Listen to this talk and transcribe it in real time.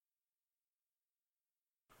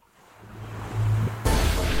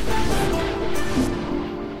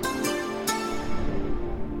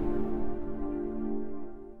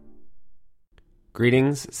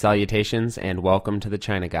Greetings, salutations, and welcome to The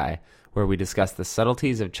China Guy, where we discuss the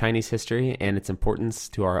subtleties of Chinese history and its importance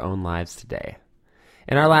to our own lives today.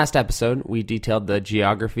 In our last episode, we detailed the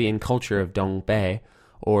geography and culture of Dongbei,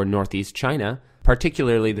 or northeast China,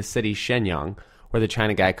 particularly the city Shenyang, where The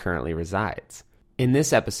China Guy currently resides. In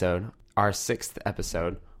this episode, our sixth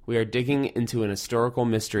episode, we are digging into an historical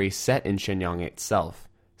mystery set in Shenyang itself.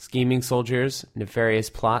 Scheming soldiers,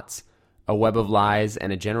 nefarious plots, a web of lies,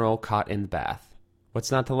 and a general caught in the bath. What's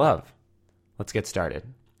not to love? Let's get started.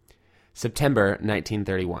 September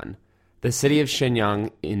 1931. The city of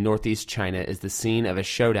Shenyang in northeast China is the scene of a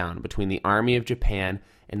showdown between the army of Japan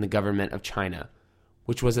and the government of China,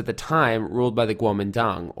 which was at the time ruled by the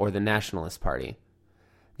Kuomintang, or the Nationalist Party.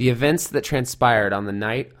 The events that transpired on the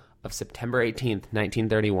night of September 18,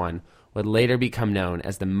 1931, would later become known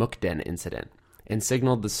as the Mukden Incident, and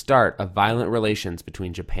signaled the start of violent relations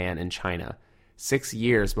between Japan and China, 6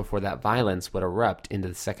 years before that violence would erupt into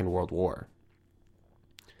the Second World War.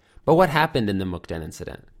 But what happened in the Mukden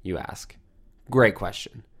Incident, you ask? Great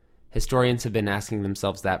question. Historians have been asking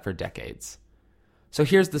themselves that for decades. So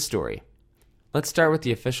here's the story. Let's start with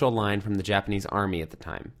the official line from the Japanese army at the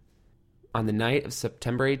time. On the night of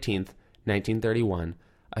September 18, 1931,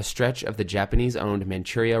 a stretch of the Japanese-owned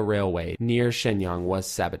Manchuria Railway near Shenyang was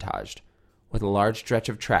sabotaged, with a large stretch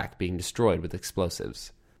of track being destroyed with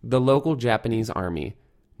explosives. The local Japanese army,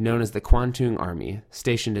 known as the Kwantung Army,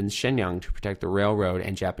 stationed in Shenyang to protect the railroad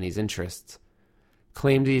and Japanese interests,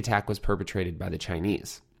 claimed the attack was perpetrated by the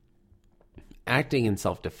Chinese. Acting in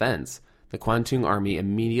self-defense, the Kwantung Army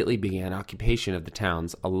immediately began occupation of the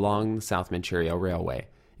towns along the South Manchuria Railway,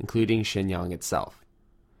 including Shenyang itself.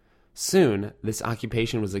 Soon, this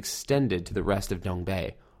occupation was extended to the rest of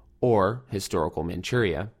Dongbei, or historical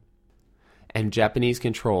Manchuria, and Japanese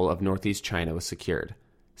control of northeast China was secured,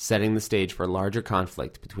 setting the stage for a larger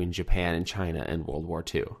conflict between Japan and China in World War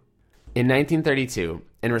II. In 1932,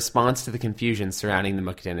 in response to the confusion surrounding the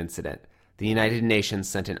Mukden Incident, the United Nations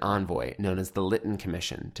sent an envoy known as the Lytton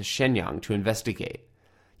Commission to Shenyang to investigate,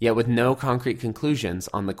 yet with no concrete conclusions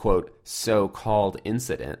on the, quote, so-called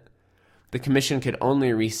incident. The commission could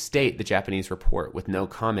only restate the Japanese report with no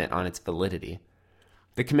comment on its validity.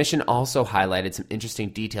 The commission also highlighted some interesting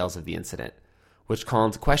details of the incident, which call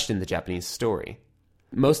into question the Japanese story.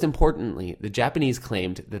 Most importantly, the Japanese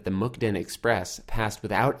claimed that the Mukden Express passed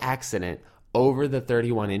without accident over the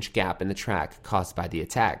 31-inch gap in the track caused by the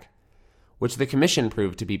attack, which the commission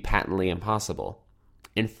proved to be patently impossible.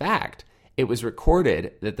 In fact, it was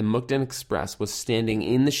recorded that the Mukden Express was standing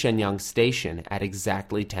in the Shenyang station at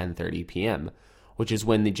exactly 10:30 p.m., which is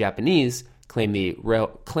when the Japanese claim the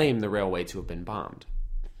railway to have been bombed.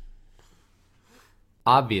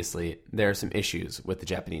 Obviously, there are some issues with the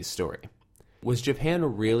Japanese story. Was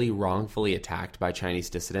Japan really wrongfully attacked by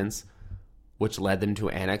Chinese dissidents, which led them to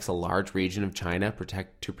annex a large region of China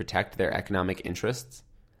to protect their economic interests?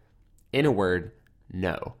 In a word,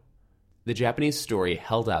 no. The Japanese story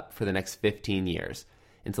held up for the next 15 years,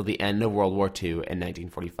 until the end of World War II in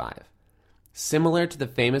 1945. Similar to the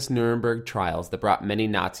famous Nuremberg trials that brought many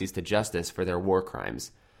Nazis to justice for their war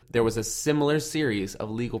crimes, there was a similar series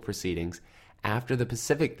of legal proceedings after the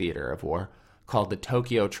Pacific Theater of War, called the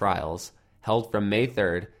Tokyo Trials, held from May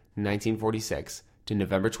 3, 1946 to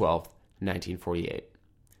November 12, 1948.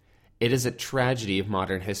 It is a tragedy of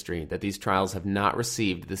modern history that these trials have not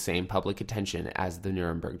received the same public attention as the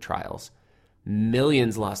Nuremberg trials.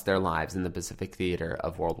 Millions lost their lives in the Pacific Theater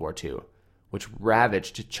of World War II, which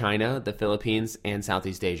ravaged China, the Philippines, and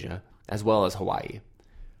Southeast Asia, as well as Hawaii.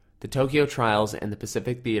 The Tokyo trials and the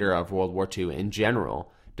Pacific Theater of World War II in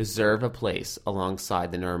general deserve a place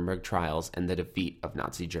alongside the Nuremberg trials and the defeat of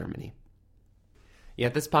Nazi Germany.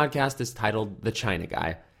 Yet this podcast is titled The China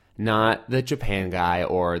Guy, not The Japan Guy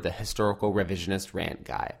or The Historical Revisionist Rant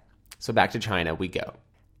Guy. So back to China we go.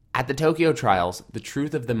 At the Tokyo trials, the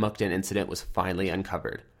truth of the Mukden incident was finally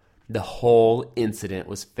uncovered. The whole incident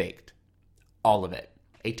was faked. All of it.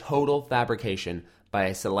 A total fabrication by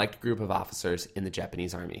a select group of officers in the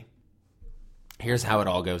Japanese army. Here's how it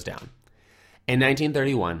all goes down. In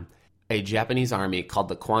 1931, a Japanese army called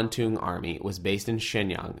the Kwantung Army was based in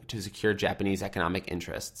Shenyang to secure Japanese economic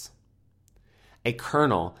interests. A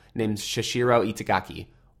colonel named Shishiro Itagaki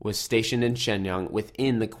was stationed in Shenyang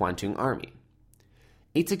within the Kwantung Army.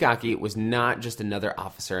 Itagaki was not just another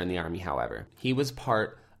officer in the army, however. He was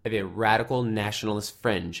part of a radical nationalist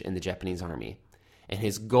fringe in the Japanese army, and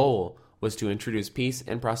his goal was to introduce peace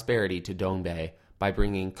and prosperity to Dongbei by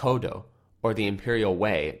bringing Kodo, or the imperial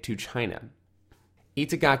way, to China.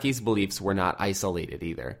 Itagaki's beliefs were not isolated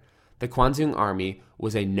either. The Kwanzung Army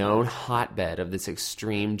was a known hotbed of this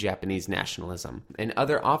extreme Japanese nationalism, and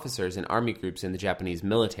other officers and army groups in the Japanese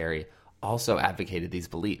military also advocated these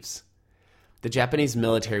beliefs. The Japanese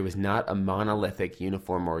military was not a monolithic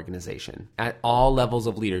uniform organization. At all levels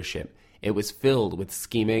of leadership, it was filled with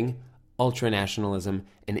scheming, ultranationalism,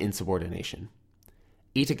 and insubordination.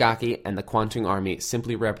 Itagaki and the Kwanzung Army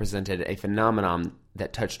simply represented a phenomenon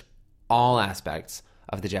that touched all aspects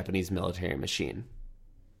of the Japanese military machine.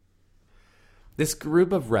 This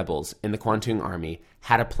group of rebels in the Kwanzung Army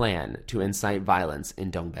had a plan to incite violence in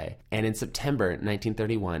Dongbei, and in September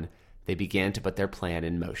 1931, they began to put their plan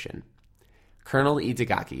in motion. Colonel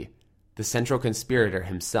Itagaki, the central conspirator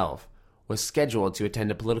himself, was scheduled to attend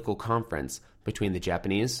a political conference between the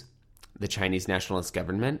Japanese, the Chinese nationalist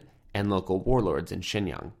government, and local warlords in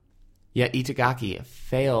Shenyang. Yet Itagaki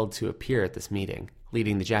failed to appear at this meeting,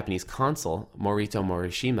 leading the Japanese consul, Morito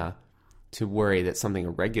Morishima, to worry that something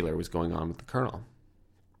irregular was going on with the colonel.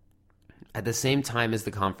 At the same time as the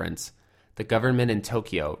conference, the government in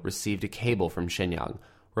Tokyo received a cable from Shenyang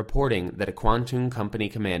reporting that a Kwanzung Company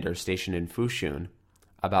commander stationed in Fushun,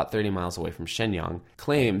 about 30 miles away from Shenyang,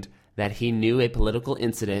 claimed that he knew a political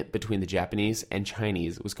incident between the Japanese and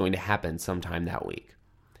Chinese was going to happen sometime that week.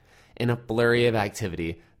 In a flurry of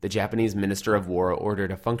activity, the Japanese Minister of War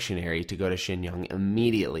ordered a functionary to go to Shenyang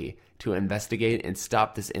immediately to investigate and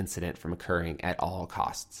stop this incident from occurring at all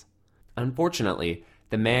costs. Unfortunately,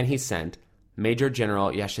 the man he sent, Major General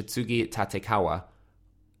Yashitsugi Tatekawa,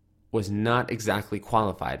 was not exactly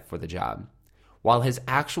qualified for the job. While his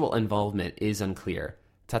actual involvement is unclear,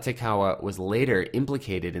 Tatekawa was later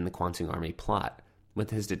implicated in the Kwanzung Army plot, with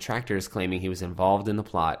his detractors claiming he was involved in the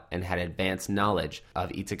plot and had advanced knowledge of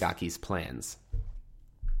Itagaki's plans.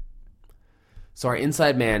 So our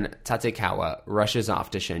inside man, Tatekawa, rushes off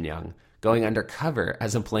to Shenyang, going undercover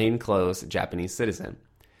as a plainclothes Japanese citizen.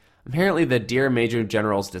 Apparently, the Dear Major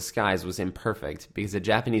General's disguise was imperfect because a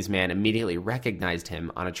Japanese man immediately recognized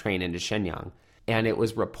him on a train into Shenyang, and it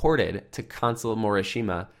was reported to Consul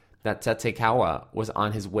Morishima that Tatekawa was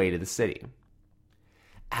on his way to the city.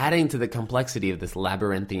 Adding to the complexity of this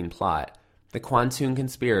labyrinthine plot, the Kwanzung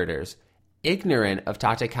conspirators, ignorant of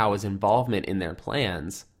Tatekawa's involvement in their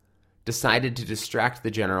plans, decided to distract the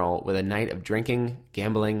general with a night of drinking,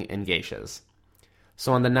 gambling, and geishas.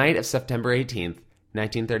 So on the night of September 18th,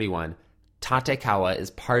 1931, Tatekawa is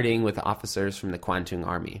partying with officers from the Kwanzung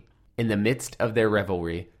Army. In the midst of their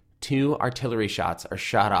revelry, 2 artillery shots are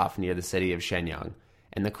shot off near the city of Shenyang,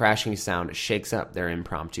 and the crashing sound shakes up their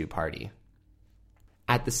impromptu party.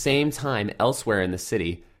 At the same time, elsewhere in the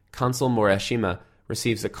city, Consul Morishima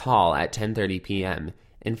receives a call at 10:30 p.m.,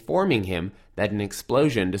 informing him that an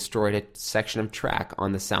explosion destroyed a section of track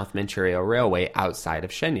on the South Manchuria Railway outside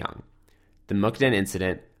of Shenyang. The Mukden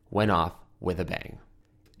Incident went off with a bang.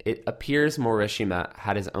 It appears Morishima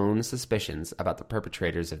had his own suspicions about the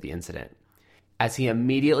perpetrators of the incident, as he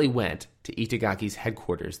immediately went to Itagaki's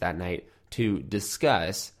headquarters that night to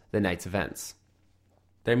discuss the night's events.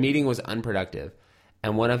 Their meeting was unproductive,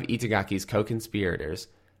 and one of Itagaki's co-conspirators,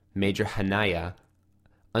 Major Hanaya,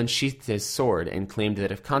 unsheathed his sword and claimed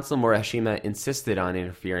that if Consul Morishima insisted on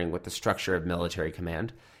interfering with the structure of military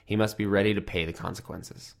command, he must be ready to pay the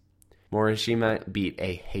consequences. Morishima beat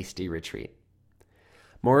a hasty retreat.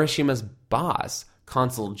 Morishima's boss,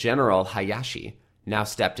 Consul General Hayashi, now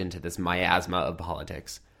stepped into this miasma of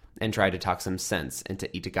politics and tried to talk some sense into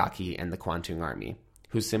Itagaki and the Kwanzung Army,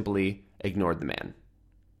 who simply ignored the man.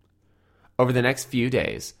 Over the next few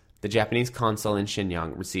days, the Japanese consul in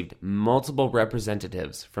Shenyang received multiple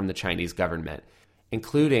representatives from the Chinese government,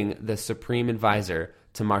 including the supreme advisor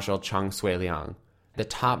to Marshal Chang Sui-liang, the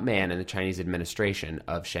top man in the Chinese administration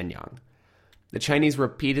of Shenyang. The Chinese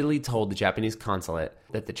repeatedly told the Japanese consulate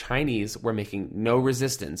that the Chinese were making no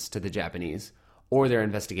resistance to the Japanese or their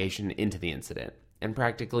investigation into the incident, and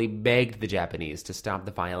practically begged the Japanese to stop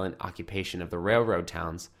the violent occupation of the railroad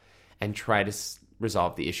towns and try to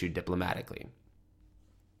resolve the issue diplomatically.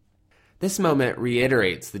 This moment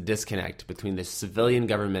reiterates the disconnect between the civilian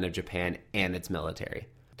government of Japan and its military.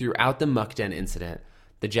 Throughout the Mukden Incident,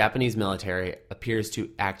 the Japanese military appears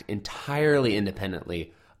to act entirely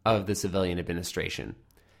independently of the civilian administration,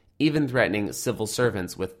 even threatening civil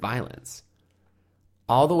servants with violence.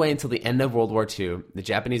 All the way until the end of World War II, the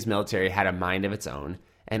Japanese military had a mind of its own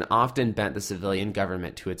and often bent the civilian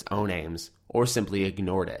government to its own aims or simply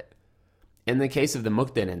ignored it. In the case of the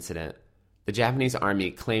Mukden Incident, the Japanese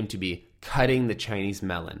army claimed to be cutting the Chinese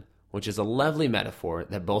melon, which is a lovely metaphor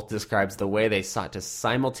that both describes the way they sought to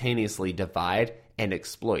simultaneously divide and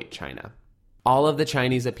exploit China. All of the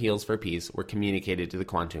Chinese appeals for peace were communicated to the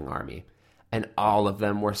Kwanzung Army, and all of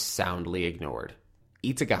them were soundly ignored.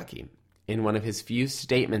 Itagaki, in one of his few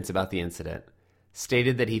statements about the incident,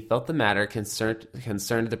 stated that he felt the matter concerned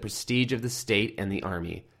the prestige of the state and the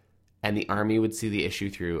army would see the issue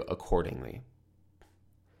through accordingly.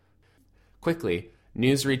 Quickly,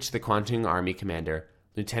 news reached the Kwantung Army commander,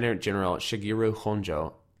 Lieutenant General Shigeru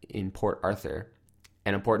Honjo, in Port Arthur,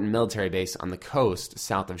 an important military base on the coast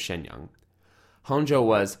south of Shenyang. Honjo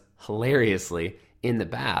was, hilariously, in the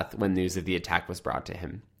bath when news of the attack was brought to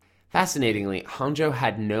him. Fascinatingly, Honjo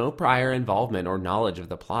had no prior involvement or knowledge of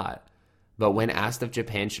the plot, but when asked if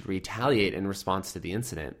Japan should retaliate in response to the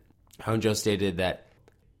incident, Honjo stated that,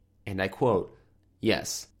 and I quote,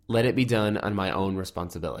 "Yes, let it be done on my own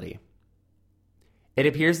responsibility." It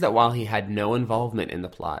appears that while he had no involvement in the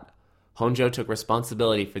plot, Honjo took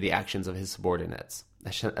responsibility for the actions of his subordinates,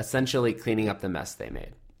 essentially cleaning up the mess they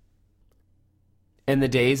made. In the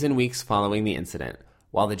days and weeks following the incident,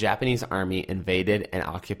 while the Japanese army invaded and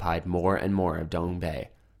occupied more and more of Dongbei,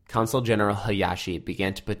 Consul General Hayashi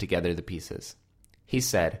began to put together the pieces. He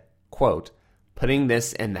said, quote, "Putting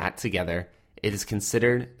this and that together, it is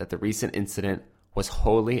considered that the recent incident was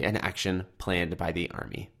wholly an action planned by the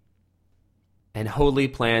army." And wholly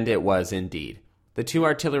planned it was indeed. The 2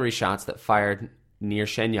 artillery shots that fired near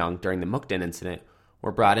Shenyang during the Mukden incident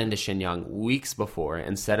were brought into Shenyang weeks before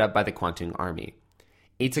and set up by the Kwantung Army.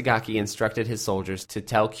 Itagaki instructed his soldiers to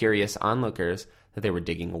tell curious onlookers that they were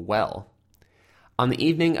digging a well. On the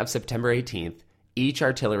evening of September 18th, each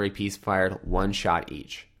artillery piece fired 1 shot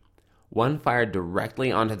each. One fired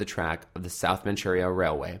directly onto the track of the South Manchuria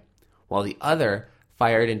Railway, while the other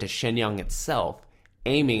fired into Shenyang itself,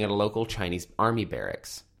 aiming at a local Chinese army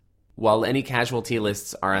barracks. While any casualty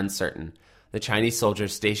lists are uncertain, the Chinese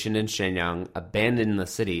soldiers stationed in Shenyang abandoned the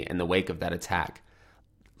city in the wake of that attack,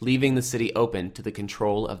 leaving the city open to the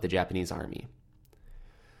control of the Japanese army.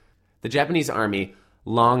 The Japanese army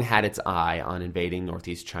long had its eye on invading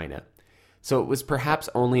northeast China, so it was perhaps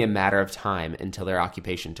only a matter of time until their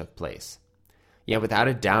occupation took place. Yet without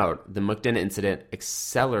a doubt, the Mukden incident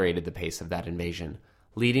accelerated the pace of that invasion,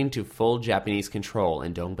 leading to full Japanese control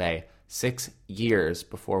in Dongbei 6 years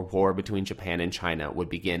before war between Japan and China would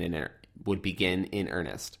begin in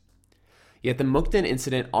earnest. Yet the Mukden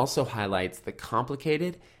incident also highlights the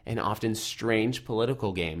complicated and often strange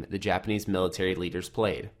political game the Japanese military leaders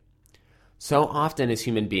played. So often as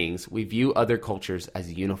human beings, we view other cultures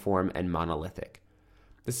as uniform and monolithic.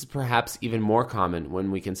 This is perhaps even more common when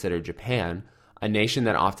we consider Japan, a nation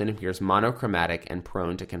that often appears monochromatic and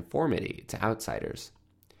prone to conformity to outsiders.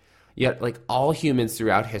 Yet, like all humans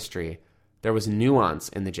throughout history, there was nuance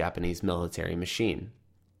in the Japanese military machine.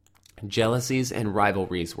 Jealousies and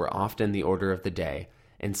rivalries were often the order of the day,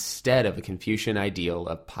 instead of a Confucian ideal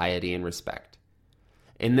of piety and respect.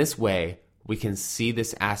 In this way, we can see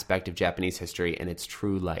this aspect of Japanese history in its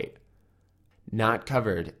true light, not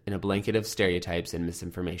covered in a blanket of stereotypes and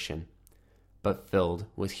misinformation, but filled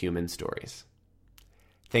with human stories.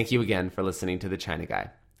 Thank you again for listening to The China Guy.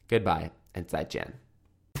 Goodbye, and 再见.